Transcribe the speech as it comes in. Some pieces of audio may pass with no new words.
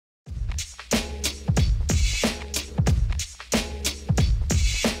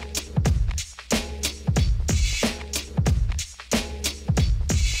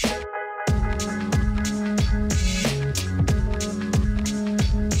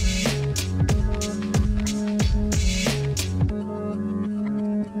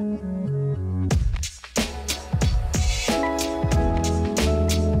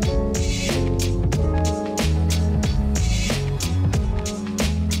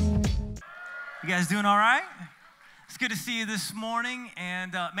You guys doing all right? It's good to see you this morning.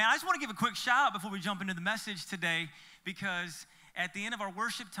 And man, I just want to give a quick shout out before we jump into the message today, because at the end of our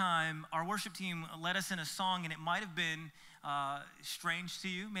worship time, our worship team led us in a song, and it might have been strange to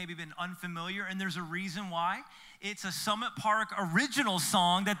you, maybe been unfamiliar, and there's a reason why. It's a Summit Park original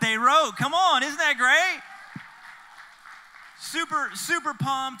song that they wrote. Come on, isn't that great? Super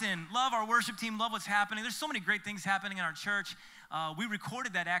pumped and love our worship team, love what's happening. There's so many great things happening in our church. We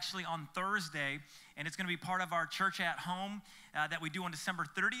recorded that actually on Thursday, and it's going to be part of our church at home that we do on December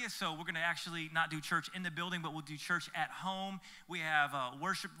 30th. So we're going to actually not do church in the building, but we'll do church at home. We have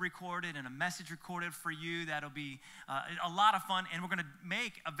worship recorded and a message recorded for you. That'll be a lot of fun, and we're going to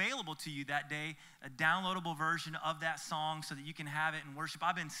make available to you that day a downloadable version of that song so that you can have it in worship.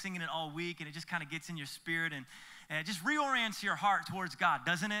 I've been singing it all week, and it just kind of gets in your spirit, and it just reorients your heart towards God,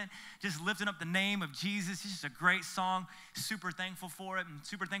 doesn't it? Just lifting up the name of Jesus. It's just a great song. Super thankful for it, and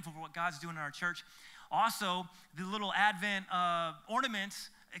super thankful for what God's doing in our church. Also, the little Advent ornaments,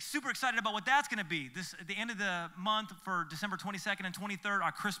 super excited about what that's going to be. At the end of the month for December 22nd and 23rd,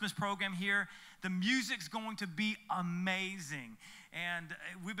 our Christmas program here, the music's going to be amazing. And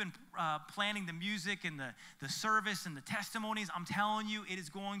we've been planning the music and the service and the testimonies. I'm telling you, it is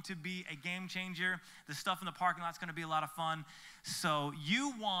going to be a game changer. The stuff in the parking lot's going to be a lot of fun. So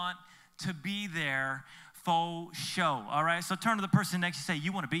you want to be there faux show, all right? So turn to the person next to you and say,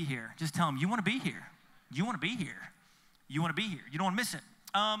 you want to be here. Just tell them, you want to be here. You want to be here. You want to be here. You don't want to miss it.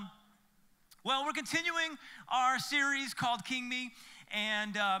 Well, we're continuing our series called King Me.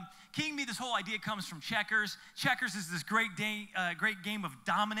 And King Me, this whole idea comes from checkers. Checkers is this great game of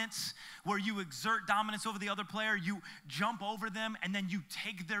dominance where you exert dominance over the other player. You jump over them, and then you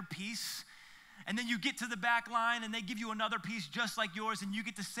take their piece. And then you get to the back line, and they give you another piece just like yours, and you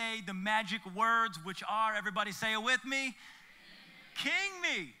get to say the magic words, which are, everybody say it with me, King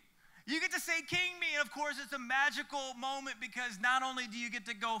Me. You get to say King Me, and of course it's a magical moment because not only do you get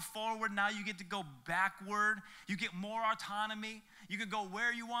to go forward, now you get to go backward. You get more autonomy. You can go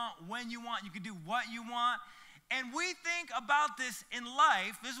where you want, when you want. You can do what you want. And we think about this in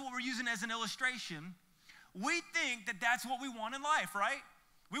life. This is what we're using as an illustration. We think that that's what we want in life, right?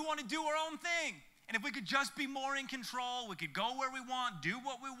 We want to do our own thing. And if we could just be more in control, we could go where we want, do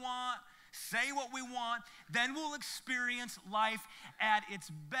what we want, say what we want, then we'll experience life at its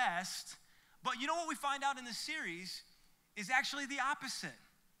best. But you know what we find out in this series is actually the opposite.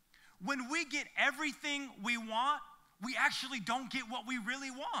 When we get everything we want, we actually don't get what we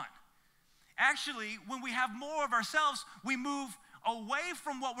really want. Actually, when we have more of ourselves, we move away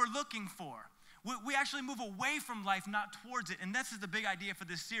from what we're looking for. We actually move away from life, not towards it. And this is the big idea for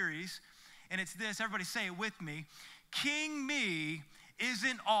this series. And it's this, everybody say it with me. King Me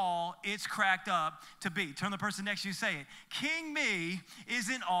isn't all it's cracked up to be. Turn to the person next to you, say it. King Me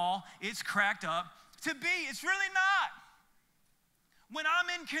isn't all it's cracked up to be. It's really not. When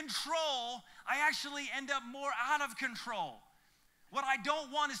I'm in control, I actually end up more out of control. What I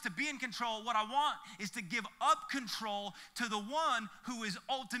don't want is to be in control. What I want is to give up control to the one who is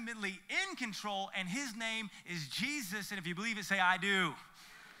ultimately in control, and his name is Jesus. And if you believe it, say, I do.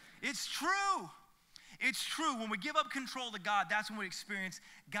 It's true. It's true. When we give up control to God, that's when we experience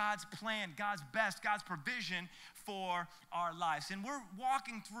God's plan, God's best, God's provision for our lives. And we're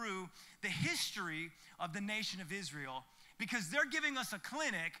walking through the history of the nation of Israel because they're giving us a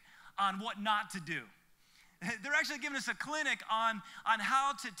clinic on what not to do. They're actually giving us a clinic on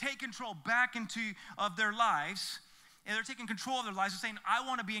how to take control back of their lives. And they're taking control of their lives. They're saying, I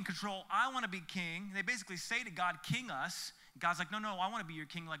want to be in control. I want to be king. They basically say to God, king us. God's like, no, I want to be your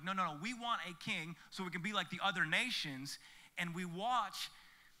king. Like, no, we want a king so we can be like the other nations. And we watch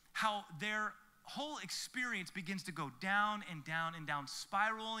how their whole experience begins to go down and down and down,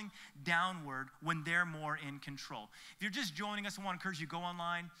 spiraling downward when they're more in control. If you're just joining us, I want to encourage you, go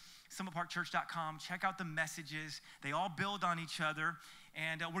online, summitparkchurch.com, check out the messages. They all build on each other.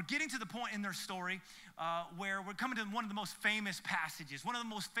 And we're getting to the point in their story where we're coming to one of the most famous passages, one of the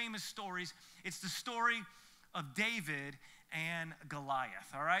most famous stories. It's the story of David and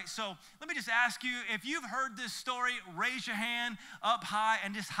Goliath, all right? So let me just ask you, if you've heard this story, raise your hand up high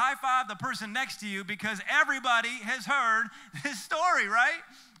and just high five the person next to you because everybody has heard this story, right?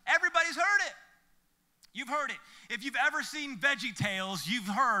 Everybody's heard it. You've heard it. If you've ever seen VeggieTales, you've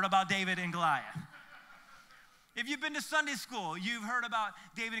heard about David and Goliath. If you've been to Sunday school, you've heard about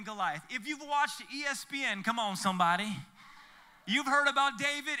David and Goliath. If you've watched ESPN, come on somebody, you've heard about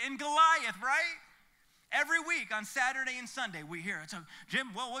David and Goliath, right? Every week on Saturday and Sunday, we hear, Jim,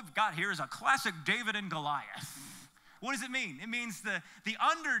 what we've got here is a classic David and Goliath. What does it mean? It means the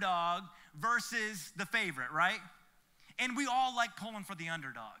underdog versus the favorite, right? And we all like pulling for the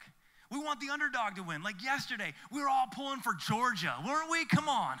underdog. We want the underdog to win. Like yesterday, we were all pulling for Georgia, weren't we? Come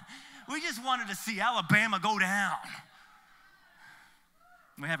on. We just wanted to see Alabama go down.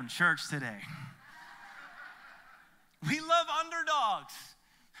 We're having church today. We love underdogs.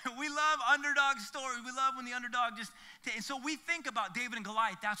 We love underdog stories. We love when the underdog and so we think about David and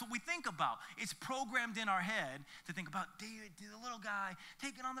Goliath. That's what we think about. It's programmed in our head to think about David, the little guy,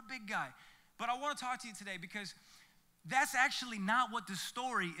 taking on the big guy. But I want to talk to you today because that's actually not what this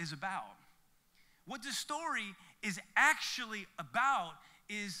story is about. What this story is actually about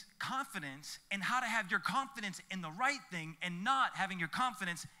is confidence and how to have your confidence in the right thing and not having your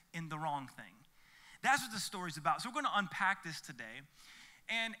confidence in the wrong thing. That's what the story's about. So we're going to unpack this today.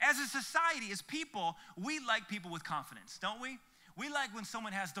 And as a society, as people, we like people with confidence, don't we? We like when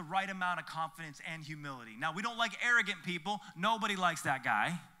someone has the right amount of confidence and humility. Now, we don't like arrogant people. Nobody likes that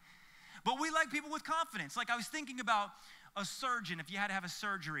guy. But we like people with confidence. Like I was thinking about a surgeon. If you had to have a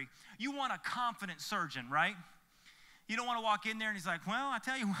surgery, you want a confident surgeon, right? You don't want to walk in there and he's like, well, I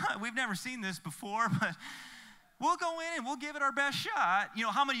tell you what, we've never seen this before, but we'll go in and we'll give it our best shot. You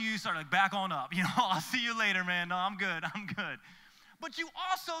know, how many of you start like, back on up? You know, I'll see you later, man. No, I'm good. But you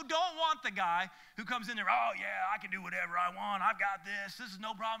also don't want the guy who comes in there, oh, yeah, I can do whatever I want. I've got this. This is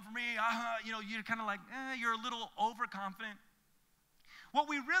no problem for me. You know, you're kind of like, you're a little overconfident. What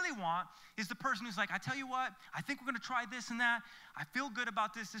we really want is the person who's like, I tell you what, I think we're going to try this and that. I feel good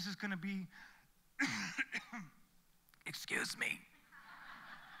about this. This is going to be, excuse me.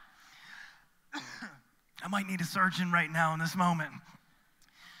 I might need a surgeon right now in this moment.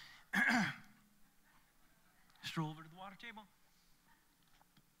 Stroll over to the water table.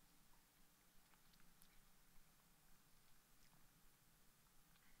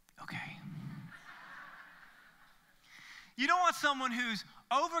 Okay. You don't want someone who's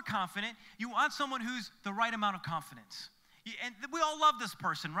overconfident. You want someone who's the right amount of confidence. And we all love this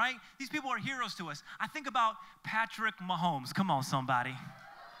person, right? These people are heroes to us. I think about Patrick Mahomes. Come on, somebody.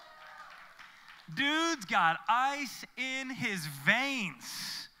 Dude's got ice in his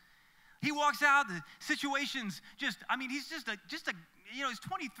veins. He walks out, the situation's he's he's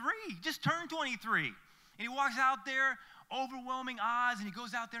 23, just turned 23. And he walks out there, overwhelming odds, and he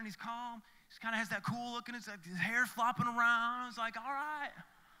goes out there and he's calm. He kind of has that cool look, and his hair's flopping around. It's like, all right.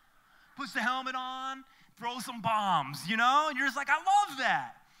 Puts the helmet on, throws some bombs, you know? And you're just like, I love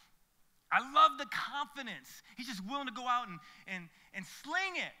that. I love the confidence. He's just willing to go out and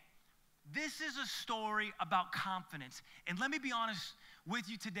sling it. This is a story about confidence. And let me be honest with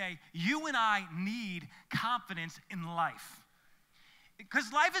you today. You and I need confidence in life.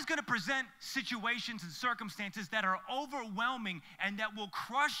 Because life is going to present situations and circumstances that are overwhelming and that will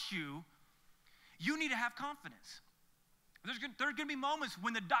crush you. You need to have confidence. There's going to be moments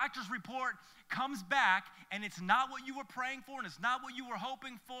when the doctor's report comes back and it's not what you were praying for and it's not what you were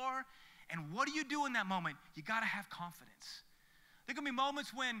hoping for. And what do you do in that moment? You got to have confidence. There can be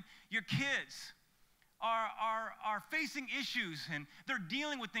moments when your kids are facing issues and they're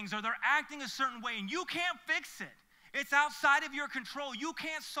dealing with things or they're acting a certain way and you can't fix it. It's outside of your control. You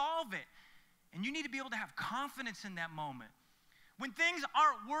can't solve it. And you need to be able to have confidence in that moment. When things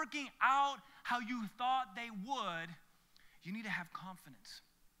aren't working out how you thought they would, you need to have confidence.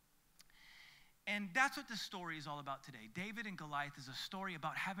 And that's what this story is all about today. David and Goliath is a story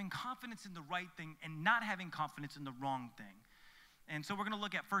about having confidence in the right thing and not having confidence in the wrong thing. And so we're going to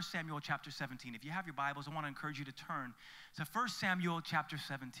look at 1 Samuel chapter 17. If you have your Bibles, I want to encourage you to turn to 1 Samuel chapter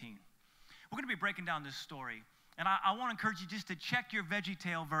 17. We're going to be breaking down this story. And I want to encourage you just to check your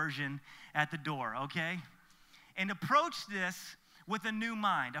VeggieTale version at the door, okay? And approach this with a new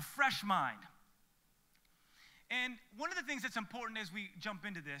mind, a fresh mind. And one of the things that's important as we jump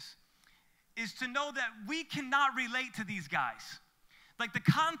into this is to know that we cannot relate to these guys. Like the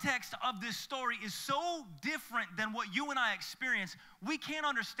context of this story is so different than what you and I experience, we can't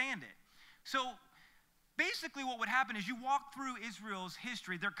understand it. So basically what would happen is you walk through Israel's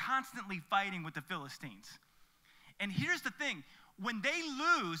history, they're constantly fighting with the Philistines. And here's the thing, when they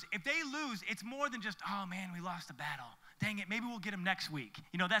lose, if they lose, it's more than just, oh man, we lost a battle. Dang it, maybe we'll get them next week.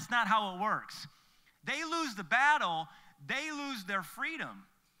 You know, that's not how it works. They lose the battle, they lose their freedom.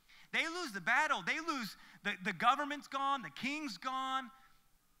 They lose the battle, they lose, the government's gone, the king's gone.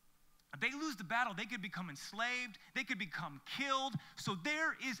 They lose the battle, they could become enslaved, they could become killed. So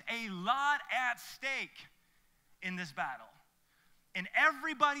there is a lot at stake in this battle. And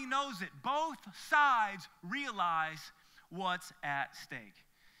everybody knows it. Both sides realize what's at stake.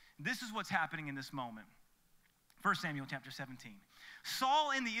 This is what's happening in this moment. 1 Samuel chapter 17.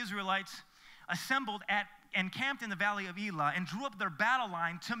 Saul and the Israelites assembled and camped in the valley of Elah and drew up their battle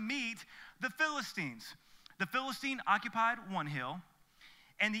line to meet the Philistines. The Philistine occupied one hill,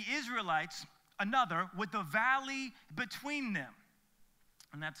 and the Israelites another with the valley between them.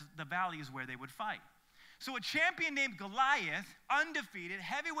 And that's the valley is where they would fight. So a champion named Goliath, undefeated,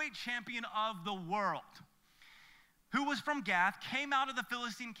 heavyweight champion of the world, who was from Gath, came out of the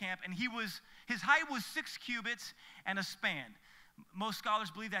Philistine camp, and his height was 6 cubits and a span. Most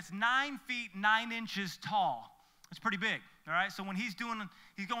scholars believe that's 9 feet, 9 inches tall. It's pretty big, all right? So when he's going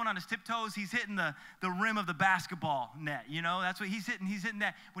on his tiptoes, he's hitting the rim of the basketball net, you know? That's what he's hitting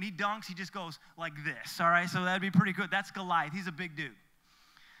that. When he dunks, he just goes like this, all right? So that'd be pretty good. That's Goliath. He's a big dude.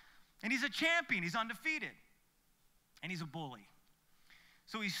 And he's a champion. He's undefeated. And he's a bully.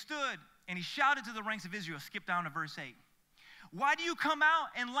 So he stood and he shouted to the ranks of Israel. Skip down to verse 8. Why do you come out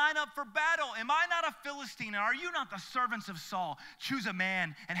and line up for battle? Am I not a Philistine? And are you not the servants of Saul? Choose a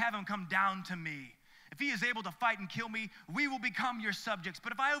man and have him come down to me. If he is able to fight and kill me, we will become your subjects.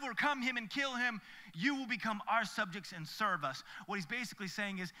 But if I overcome him and kill him, you will become our subjects and serve us. What he's basically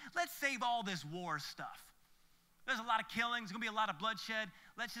saying is, let's save all this war stuff. There's a lot of killings. There's going to be a lot of bloodshed.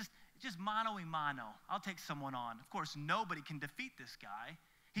 Let's just mano a mano. I'll take someone on. Of course, nobody can defeat this guy.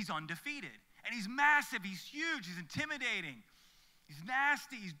 He's undefeated. And he's massive. He's huge. He's intimidating. He's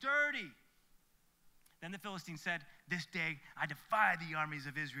nasty. He's dirty. Then the Philistine said, this day I defy the armies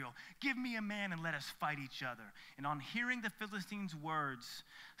of Israel. Give me a man and let us fight each other. And on hearing the Philistines' words,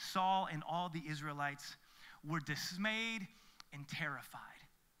 Saul and all the Israelites were dismayed and terrified,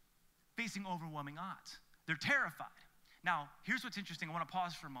 facing overwhelming odds. They're terrified. Now, here's what's interesting. I want to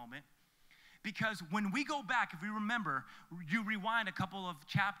pause for a moment. Because when we go back, if we remember, you rewind a couple of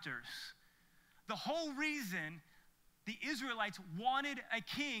chapters, the whole reason the Israelites wanted a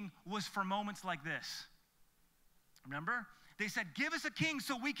king was for moments like this. Remember? They said, give us a king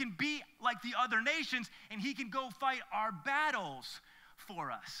so we can be like the other nations and he can go fight our battles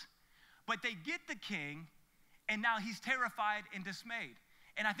for us. But they get the king and now he's terrified and dismayed.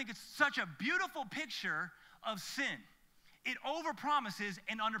 And I think it's such a beautiful picture of sin. It overpromises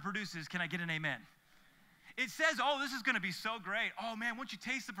and underproduces. Can I get an amen? It says, oh, this is going to be so great. Oh, man, once you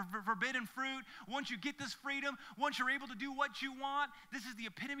taste the forbidden fruit, once you get this freedom, once you're able to do what you want, this is the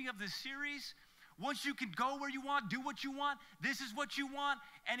epitome of this series. Once you can go where you want, do what you want, this is what you want,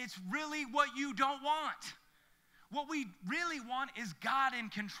 and it's really what you don't want. What we really want is God in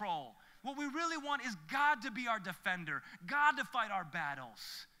control. What we really want is God to be our defender, God to fight our battles.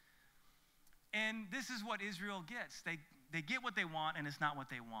 And this is what Israel gets. They get what they want, and it's not what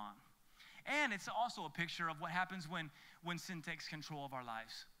they want. And it's also a picture of what happens when sin takes control of our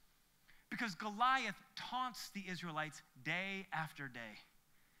lives. Because Goliath taunts the Israelites day after day.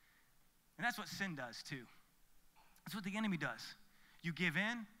 And that's what sin does too. That's what the enemy does. You give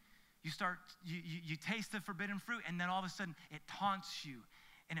in, you taste the forbidden fruit, and then all of a sudden it taunts you,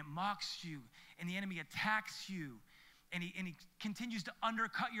 and it mocks you, and the enemy attacks you. And he continues to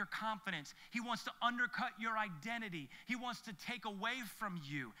undercut your confidence. He wants to undercut your identity. He wants to take away from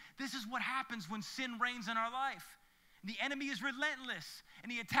you. This is what happens when sin reigns in our life. The enemy is relentless,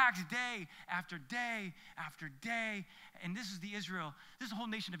 and he attacks day after day after day. And this is the whole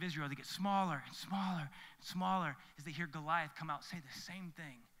nation of Israel. They get smaller and smaller and smaller as they hear Goliath come out say the same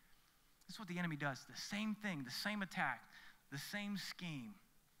thing. This is what the enemy does. The same thing, the same attack, the same scheme.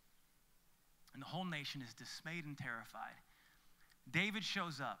 And the whole nation is dismayed and terrified. David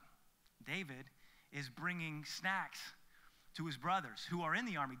shows up. David is bringing snacks to his brothers who are in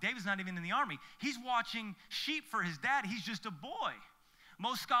the army. David's not even in the army. He's watching sheep for his dad. He's just a boy.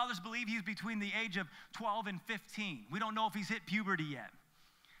 Most scholars believe he's between the age of 12 and 15. We don't know if he's hit puberty yet.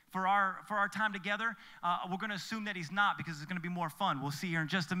 For our time together, we're going to assume that he's not because it's going to be more fun. We'll see here in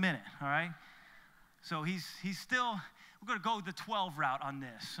just a minute, all right? So he's still... We're going to go the 12 route on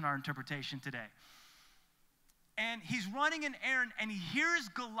this in our interpretation today. And he's running an errand, and he hears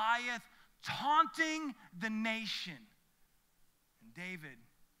Goliath taunting the nation. And David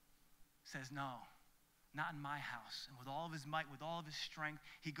says, no, not in my house. And with all of his might, with all of his strength,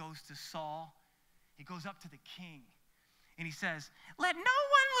 he goes to Saul. He goes up to the king, and he says, let no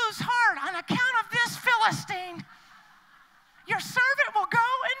one lose heart on account of this Philistine. Your servant will go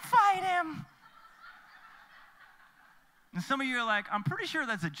and fight him. And some of you are like, I'm pretty sure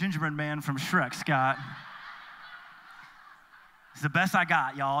that's a gingerbread man from Shrek, Scott. It's the best I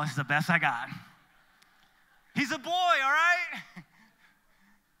got, y'all. It's the best I got. He's a boy, all right?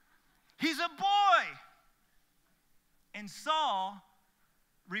 He's a boy. And Saul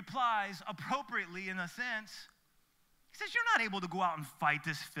replies appropriately in a sense. He says, you're not able to go out and fight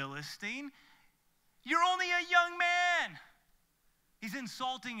this Philistine. You're only a young man. He's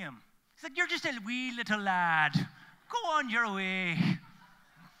insulting him. He's like, you're just a wee little lad. Go on your way.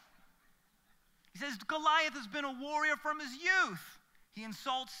 He says, Goliath has been a warrior from his youth. He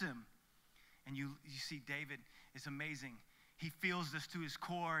insults him. And you see David is amazing. He feels this to his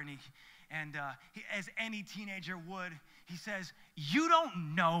core, and he, as any teenager would, he says, "You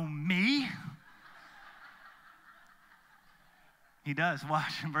don't know me." He does.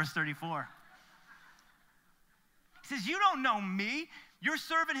 Watch in verse 34. He says, "You don't know me. Your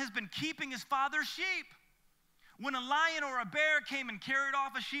servant has been keeping his father's sheep. When a lion or a bear came and carried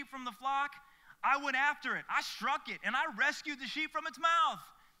off a sheep from the flock, I went after it. I struck it, and I rescued the sheep from its mouth.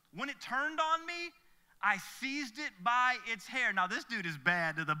 When it turned on me, I seized it by its hair." Now, this dude is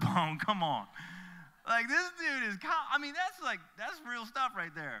bad to the bone. Come on. Like, this dude is, that's real stuff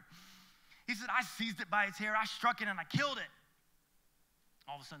right there. He said, "I seized it by its hair, I struck it, and I killed it."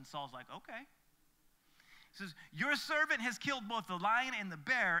 All of a sudden, Saul's like, "Okay." He says, "Your servant has killed both the lion and the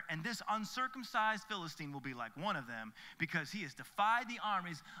bear, and this uncircumcised Philistine will be like one of them, because he has defied the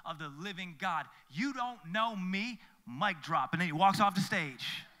armies of the living God. You don't know me." Mic drop. And then he walks off the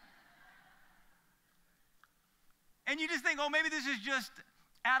stage. And you just think, oh, maybe this is just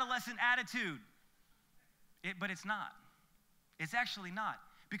adolescent attitude. But it's not. It's actually not.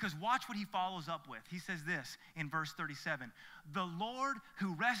 Because watch what he follows up with. He says this in verse 37. "The Lord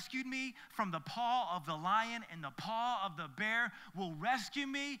who rescued me from the paw of the lion and the paw of the bear will rescue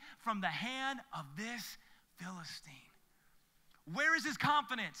me from the hand of this Philistine." Where is his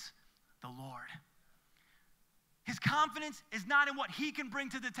confidence? The Lord. His confidence is not in what he can bring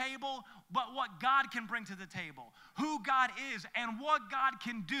to the table, but what God can bring to the table. Who God is and what God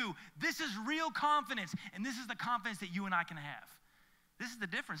can do. This is real confidence, and this is the confidence that you and I can have. This is the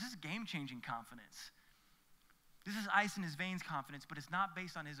difference. This is game-changing confidence. This is ice in his veins confidence, but it's not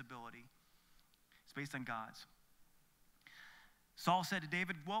based on his ability. It's based on God's. Saul said to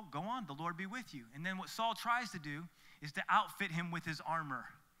David, "Well, go on, the Lord be with you." And then what Saul tries to do is to outfit him with his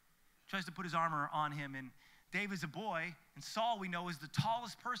armor. Tries to put his armor on him. And David's a boy, and Saul, we know, is the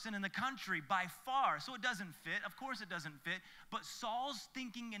tallest person in the country by far. So it doesn't fit. Of course it doesn't fit. But Saul's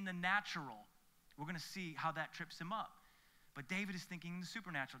thinking in the natural. We're going to see how that trips him up. But David is thinking in the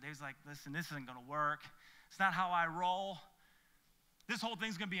supernatural. David's like, "Listen, this isn't going to work. It's not how I roll. This whole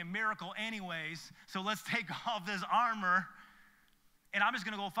thing's going to be a miracle anyways. So let's take off this armor, and I'm just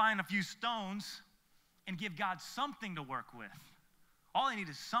going to go find a few stones and give God something to work with. All I need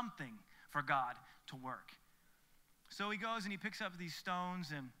is something for God to work." So he goes and he picks up these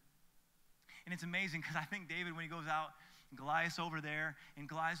stones, and it's amazing because I think David, when he goes out, and Goliath's over there, and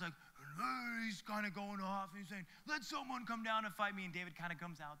Goliath's like, he's kind of going off, and he's saying, "Let someone come down and fight me," and David kind of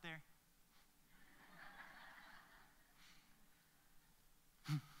comes out there.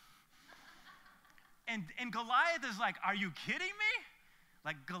 And Goliath is like, "Are you kidding me?"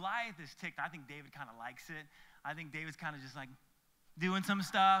 Like, Goliath is ticked. I think David kind of likes it. I think David's kind of just like doing some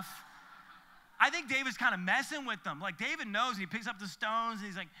stuff. I think David's kind of messing with them. Like, David knows, and he picks up the stones, and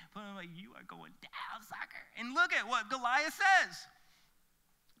he's like, "You are going down, sucker." And look at what Goliath says.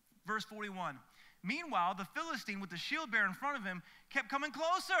 Verse 41. "Meanwhile, the Philistine with the shield bearer in front of him kept coming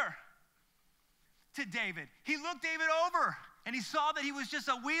closer to David. He looked David over, and he saw that he was just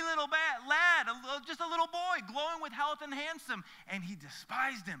a wee little lad, just a little boy, glowing with health and handsome, and he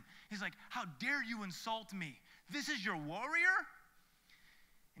despised him. He's like, 'How dare you insult me? This is your warrior?'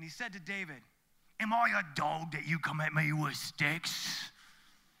 And he said to David, 'Am I a dog that you come at me with sticks?'"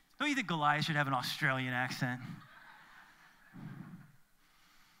 Don't you think Goliath should have an Australian accent?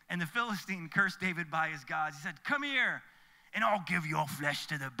 And the Philistine cursed David by his gods. He said, "Come here, and I'll give your flesh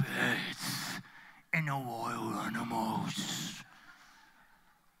to the birds and the wild animals."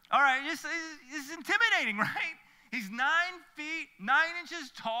 All right, it's intimidating, right? He's 9 feet, 9 inches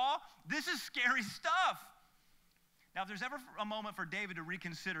tall. This is scary stuff. Now, if there's ever a moment for David to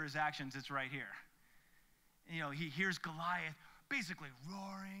reconsider his actions, it's right here. You know, he hears Goliath basically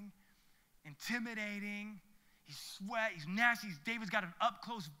roaring, intimidating. He's sweat, he's nasty. David's got an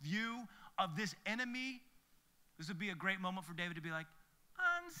up-close view of this enemy. This would be a great moment for David to be like,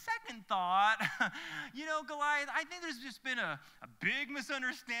 "On second thought, Goliath, I think there's just been a big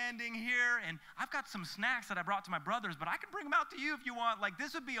misunderstanding here, and I've got some snacks that I brought to my brothers, but I can bring them out to you if you want." Like,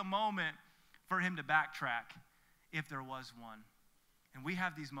 this would be a moment for him to backtrack if there was one. And we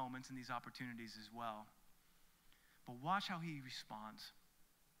have these moments and these opportunities as well. But watch how he responds.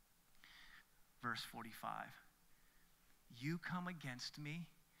 Verse 45. "You come against me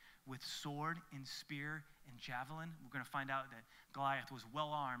with sword and spear and javelin." We're going to find out that Goliath was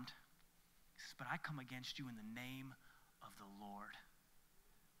well armed. He says, "But I come against you in the name of the Lord,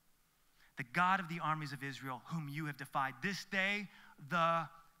 the God of the armies of Israel, whom you have defied. This day the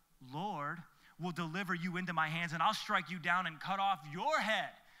Lord will deliver you into my hands, and I'll strike you down and cut off your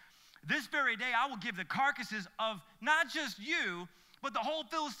head. This very day I will give the carcasses of not just you, But the whole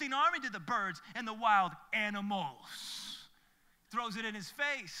Philistine army did the birds and the wild animals. Throws it in his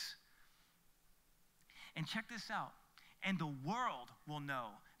face. And check this out. And the world will know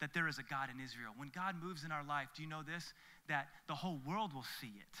that there is a God in Israel. When God moves in our life, do you know this? That the whole world will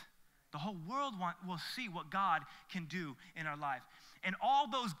see it. The whole world will see what God can do in our life. And all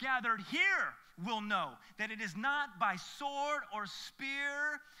those gathered here will know that it is not by sword or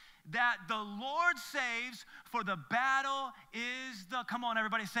spear that the Lord saves, for the battle is come on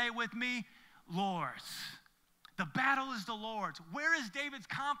everybody, say it with me, Lord's. The battle is the Lord's. Where is David's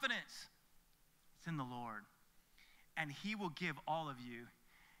confidence? It's in the Lord. And he will give all of you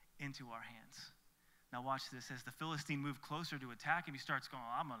into our hands. Now watch this. As the Philistine moved closer to attack him, he starts going,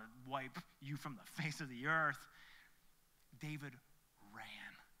 I'm going to wipe you from the face of the earth. David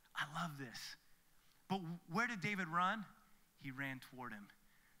ran. I love this. But where did David run? He ran toward him.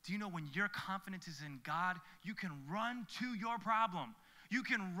 Do you know when your confidence is in God, you can run to your problem. You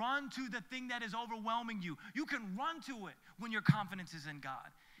can run to the thing that is overwhelming you. You can run to it when your confidence is in God.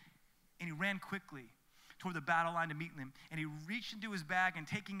 And he ran quickly toward the battle line to meet him. And he reached into his bag, and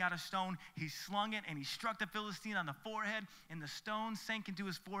taking out a stone, he slung it, and he struck the Philistine on the forehead, and the stone sank into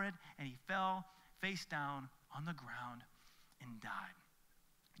his forehead, and he fell face down on the ground and died.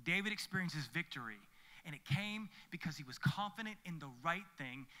 David experiences victory, and it came because he was confident in the right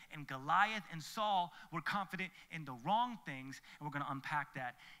thing, and Goliath and Saul were confident in the wrong things, and we're going to unpack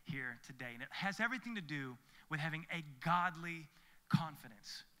that here today. And it has everything to do with having a godly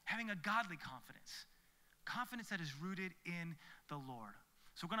confidence. Having a godly confidence. Confidence that is rooted in the Lord.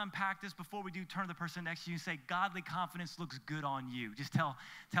 So we're going to unpack this. Before we do, turn to the person next to you and say, godly confidence looks good on you. Just tell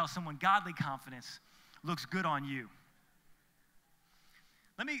someone, godly confidence looks good on you.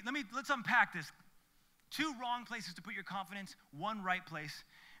 Let's unpack this. 2 wrong places to put your confidence, 1 right place.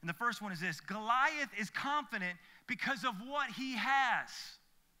 And the first one is this: Goliath is confident because of what he has.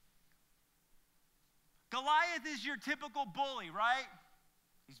 Goliath is your typical bully, right?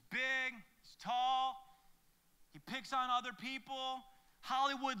 He's big, he's tall, he picks on other people.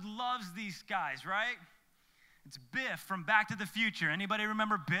 Hollywood loves these guys, right? It's Biff from Back to the Future. Anybody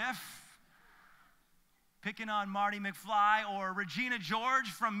remember Biff? Picking on Marty McFly, or Regina George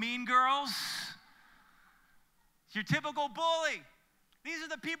from Mean Girls. It's your typical bully. These are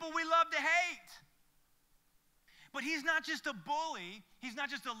the people we love to hate. But he's not just a bully. He's not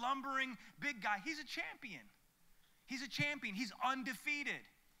just a lumbering big guy. He's a champion. He's a champion. He's undefeated.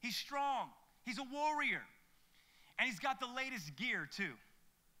 He's strong. He's a warrior. And he's got the latest gear too.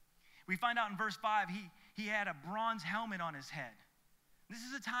 We find out in verse 5, he had a bronze helmet on his head. This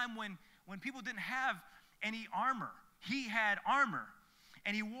is a time when people didn't have any armor. He had armor.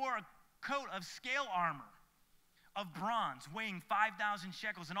 And he wore a coat of scale armor of bronze, weighing 5,000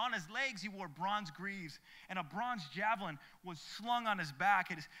 shekels. And on his legs, he wore bronze greaves. And a bronze javelin was slung on his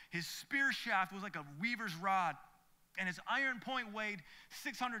back. His spear shaft was like a weaver's rod. And his iron point weighed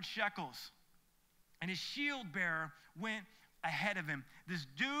 600 shekels. And his shield bearer went ahead of him. This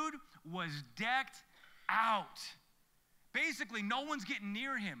dude was decked out. Basically, no one's getting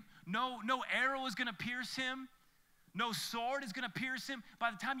near him. No arrow is going to pierce him. No sword is going to pierce him.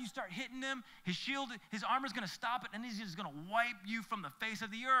 By the time you start hitting him, his armor is going to stop it, and he's just going to wipe you from the face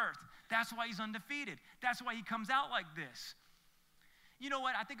of the earth. That's why he's undefeated. That's why he comes out like this. You know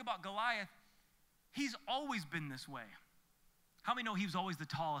what? I think about Goliath. He's always been this way. How many know he was always the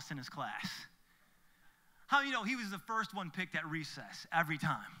tallest in his class? How many know he was the first one picked at recess every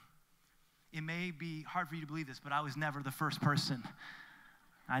time? It may be hard for you to believe this, but I was never the first person.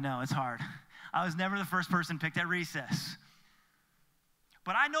 I know, it's hard. I was never the first person picked at recess.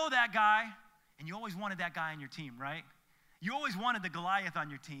 But I know that guy, and you always wanted that guy on your team, right? You always wanted the Goliath on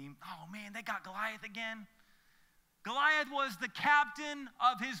your team. Oh man, they got Goliath again. Goliath was the captain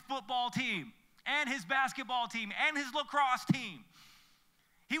of his football team, and his basketball team, and his lacrosse team.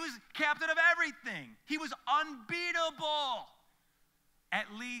 He was captain of everything. He was unbeatable. At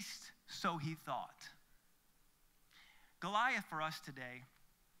least so he thought. Goliath for us today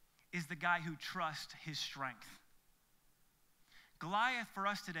is the guy who trusts his strength. Goliath for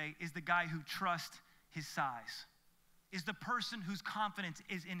us today is the guy who trusts his size, is the person whose confidence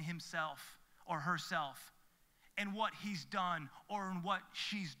is in himself or herself and what he's done or in what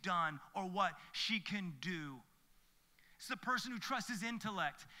she's done or what she can do. It's the person who trusts his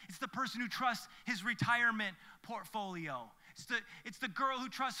intellect. It's the person who trusts his retirement portfolio. It's the girl who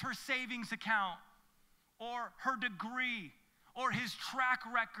trusts her savings account or her degree or his track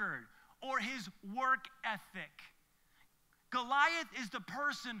record or his work ethic. Goliath is the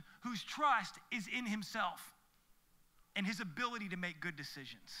person whose trust is in himself and his ability to make good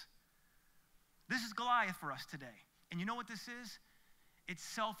decisions. This is Goliath for us today. And you know what this is? It's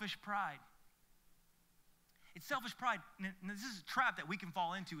selfish pride. It's selfish pride. And this is a trap that we can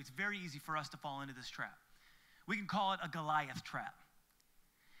fall into. It's very easy for us to fall into this trap. We can call it a Goliath trap.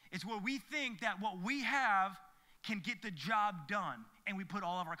 It's where we think that what we have can get the job done, and we put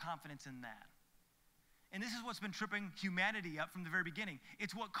all of our confidence in that. And this is what's been tripping humanity up from the very beginning.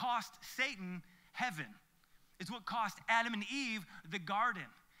 It's what cost Satan heaven. It's what cost Adam and Eve the garden.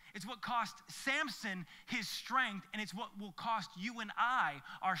 It's what cost Samson his strength, and it's what will cost you and I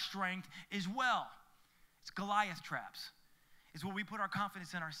our strength as well. It's Goliath traps. It's where we put our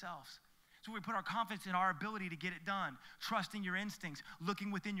confidence in ourselves. It's where we put our confidence in our ability to get it done, trusting your instincts,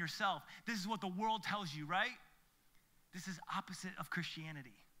 looking within yourself. This is what the world tells you, right? This is opposite of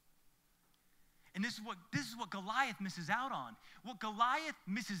Christianity. And this is what Goliath misses out on. What Goliath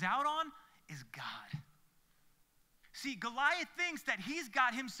misses out on is God. See, Goliath thinks that he's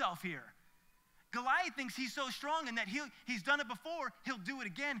got himself here. Goliath thinks he's so strong and that he's done it before, he'll do it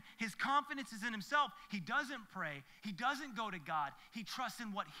again. His confidence is in himself. He doesn't pray. He doesn't go to God. He trusts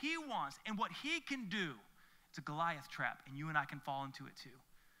in what he wants and what he can do. It's a Goliath trap, and you and I can fall into it too.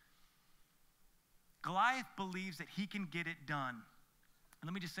 Goliath believes that he can get it done. And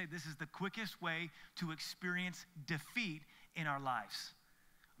let me just say, this is the quickest way to experience defeat in our lives.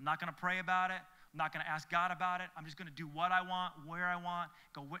 I'm not going to pray about it. I'm not going to ask God about it. I'm just going to do what I want, where I want.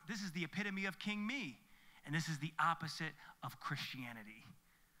 This is the epitome of King Me. And this is the opposite of Christianity.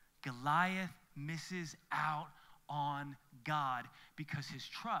 Goliath misses out on God because his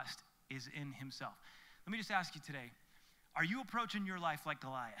trust is in himself. Let me just ask you today, are you approaching your life like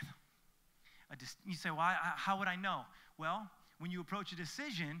Goliath? You say, well, how would I know? Well, when you approach a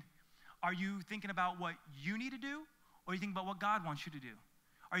decision, are you thinking about what you need to do, or are you thinking about what God wants you to do?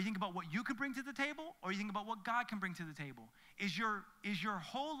 Are you thinking about what you can bring to the table, or are you thinking about what God can bring to the table? Is your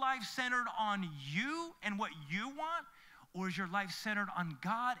whole life centered on you and what you want, or is your life centered on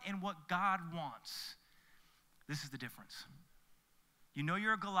God and what God wants? This is the difference. You know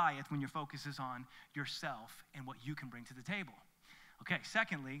you're a Goliath when your focus is on yourself and what you can bring to the table. Okay,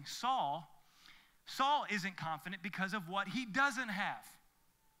 secondly, Saul isn't confident because of what he doesn't have.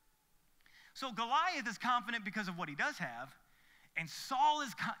 So Goliath is confident because of what he does have, and Saul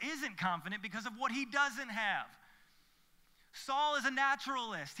isn't confident because of what he doesn't have. Saul is a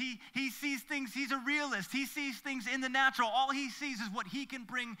naturalist. He sees things, he's a realist. He sees things in the natural. All he sees is what he can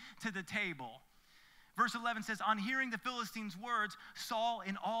bring to the table. Verse 11 says, on hearing the Philistines' words, Saul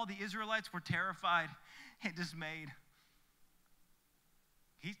and all the Israelites were terrified and dismayed.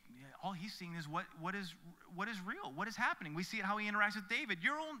 All he's seeing is what is real, what is happening. We see it how he interacts with David.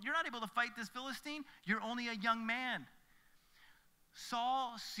 You're not able to fight this Philistine. You're only a young man.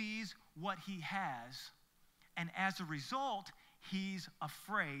 Saul sees what he has, and as a result, he's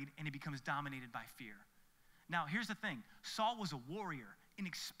afraid and he becomes dominated by fear. Now, here's the thing. Saul was a warrior, an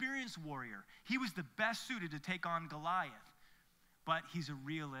experienced warrior. He was the best suited to take on Goliath, but he's a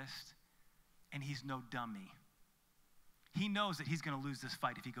realist and he's no dummy. He knows that he's going to lose this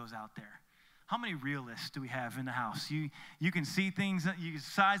fight if he goes out there. How many realists do we have in the house? You can see things, you can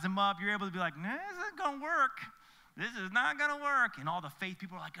size them up. You're able to be like, nah, this isn't going to work. This is not going to work. And all the faith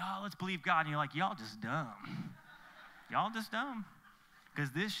people are like, oh, let's believe God. And you're like, y'all just dumb. Y'all just dumb.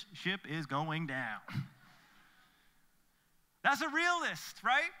 Because this ship is going down. That's a realist,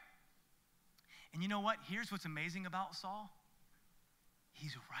 right? And you know what? Here's what's amazing about Saul.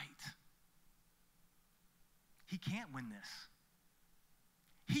 He's right. He can't win this.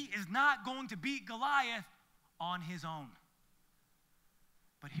 He is not going to beat Goliath on his own.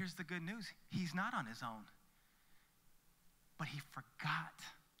 But here's the good news. He's not on his own. But he forgot.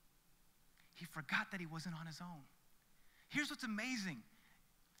 He forgot that he wasn't on his own. Here's what's amazing.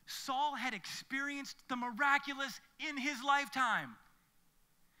 Saul had experienced the miraculous in his lifetime,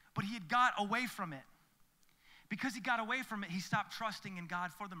 but he had got away from it. Because he got away from it, he stopped trusting in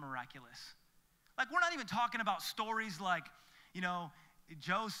God for the miraculous. Like, we're not even talking about stories like,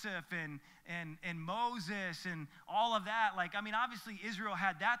 Joseph and Moses and all of that. Like, I mean, obviously Israel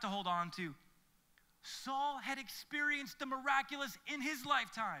had that to hold on to. Saul had experienced the miraculous in his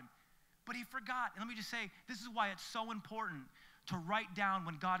lifetime, but he forgot. And let me just say, this is why it's so important to write down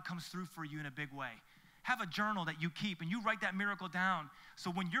when God comes through for you in a big way. Have a journal that you keep, and you write that miracle down.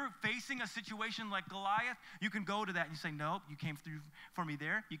 So when you're facing a situation like Goliath, you can go to that and you say, nope, you came through for me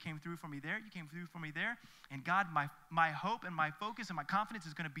there. You came through for me there. You came through for me there. And God, my hope and my focus and my confidence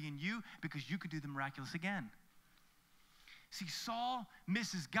is going to be in you because you could do the miraculous again. See, Saul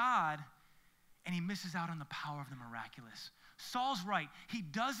misses God, and he misses out on the power of the miraculous. Saul's right. He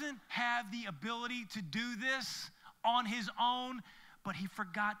doesn't have the ability to do this on his own, but he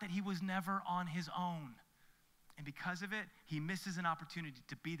forgot that he was never on his own. And because of it, he misses an opportunity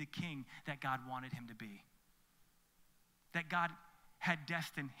to be the king that God wanted him to be, that God had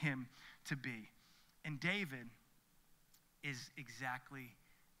destined him to be. And David is exactly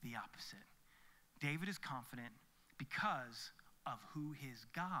the opposite. David is confident because of who his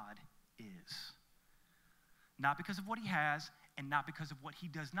God is. Not because of what he has and not because of what he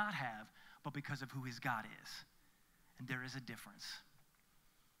does not have, but because of who his God is. And there is a difference.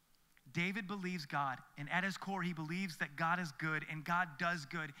 David believes God, and at his core, he believes that God is good and God does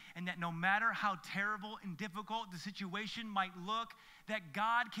good, and that no matter how terrible and difficult the situation might look, that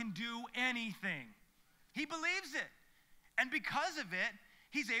God can do anything. He believes it. And because of it,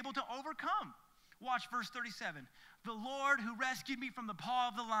 he's able to overcome. Watch verse 37. The Lord who rescued me from the paw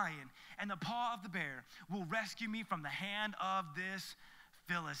of the lion and the paw of the bear will rescue me from the hand of this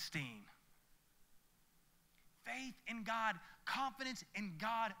Philistine. Faith in God, confidence in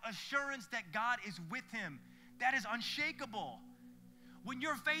God, assurance that God is with him. That is unshakable. When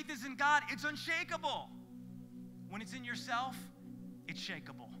your faith is in God, it's unshakable. When it's in yourself, it's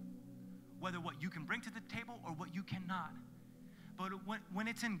shakeable. Whether what you can bring to the table or what you cannot. But when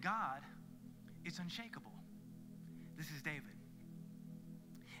it's in God, it's unshakable. This is David.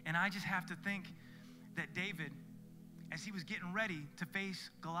 And I just have to think that David, as he was getting ready to face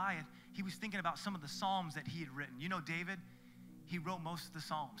Goliath, he was thinking about some of the Psalms that he had written. You know, David, he wrote most of the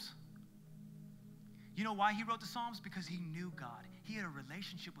Psalms. You know why he wrote the Psalms? Because he knew God. He had a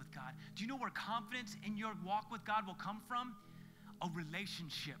relationship with God. Do you know where confidence in your walk with God will come from? A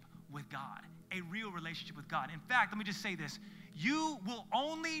relationship with God, a real relationship with God. In fact, let me just say this. You will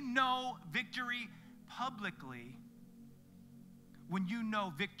only know victory publicly when you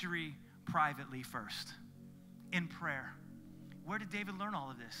know victory privately first, in prayer. Where did David learn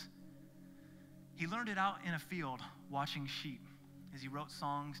all of this? He learned it out in a field watching sheep as he wrote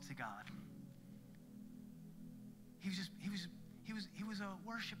songs to God. He was a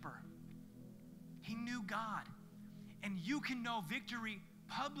worshiper. He knew God. And you can know victory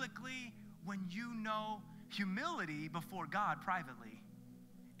publicly when you know humility before God privately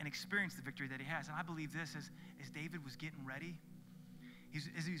and experience the victory that he has. And I believe this, as David was getting ready,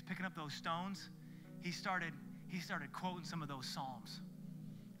 as he was picking up those stones, he started quoting some of those Psalms.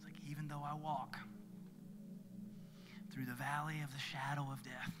 It's like, even though I walk through the valley of the shadow of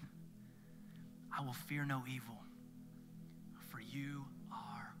death, I will fear no evil, for you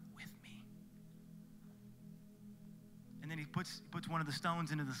are with me. And then he puts one of the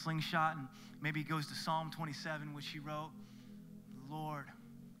stones into the slingshot, and maybe he goes to Psalm 27, which he wrote, the Lord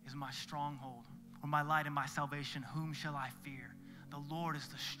is my stronghold, or my light and my salvation. Whom shall I fear? The Lord is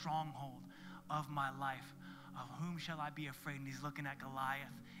the stronghold of my life. Of whom shall I be afraid? And he's looking at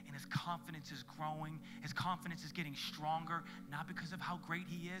Goliath, and his confidence is growing. His confidence is getting stronger, not because of how great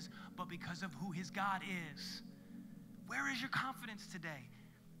he is, but because of who his God is. Where is your confidence today?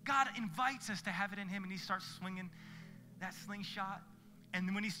 God invites us to have it in him, and he starts swinging that slingshot.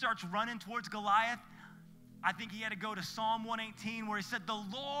 And when he starts running towards Goliath, I think he had to go to Psalm 118 where he said, the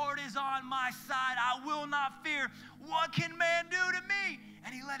Lord is on my side. I will not fear. What can man do to me?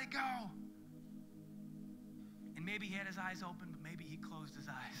 And he let it go. And maybe he had his eyes open, but maybe he closed his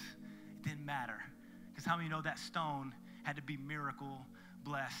eyes. It didn't matter. Because how many know that stone had to be miracle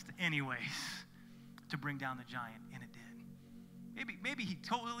blessed anyways to bring down the giant? And it did. Maybe he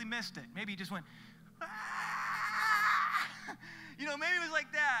totally missed it. Maybe he just went, ah! You know, maybe it was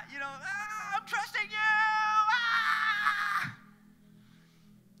like that. You know, ah, I'm trusting you. Ah!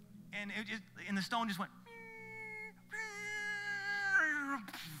 And the stone just went.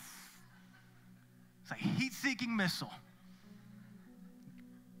 It's like a heat-seeking missile.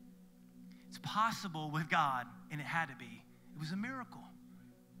 It's possible with God, and it had to be. It was a miracle.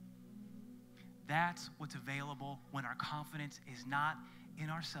 That's what's available when our confidence is not in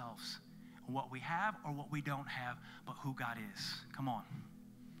ourselves, what we have or what we don't have, but who God is. Come on.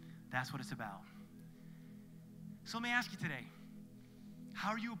 That's what it's about. So let me ask you today,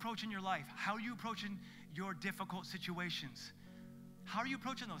 how are you approaching your life? How are you approaching your difficult situations? How are you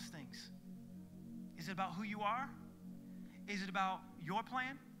approaching those things? Is it about who you are? Is it about your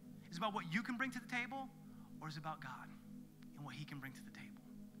plan? Is it about what you can bring to the table? Or is it about God and what he can bring to the table?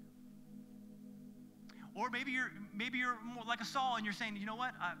 Or maybe you're more like a Saul and you're saying, you know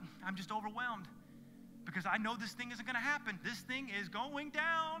what, I'm just overwhelmed because I know this thing isn't going to happen. This thing is going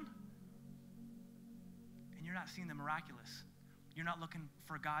down. And you're not seeing the miraculous. You're not looking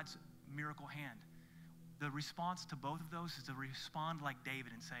for God's miracle hand. The response to both of those is to respond like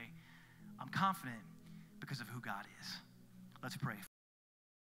David and say, I'm confident because of who God is. Let's pray.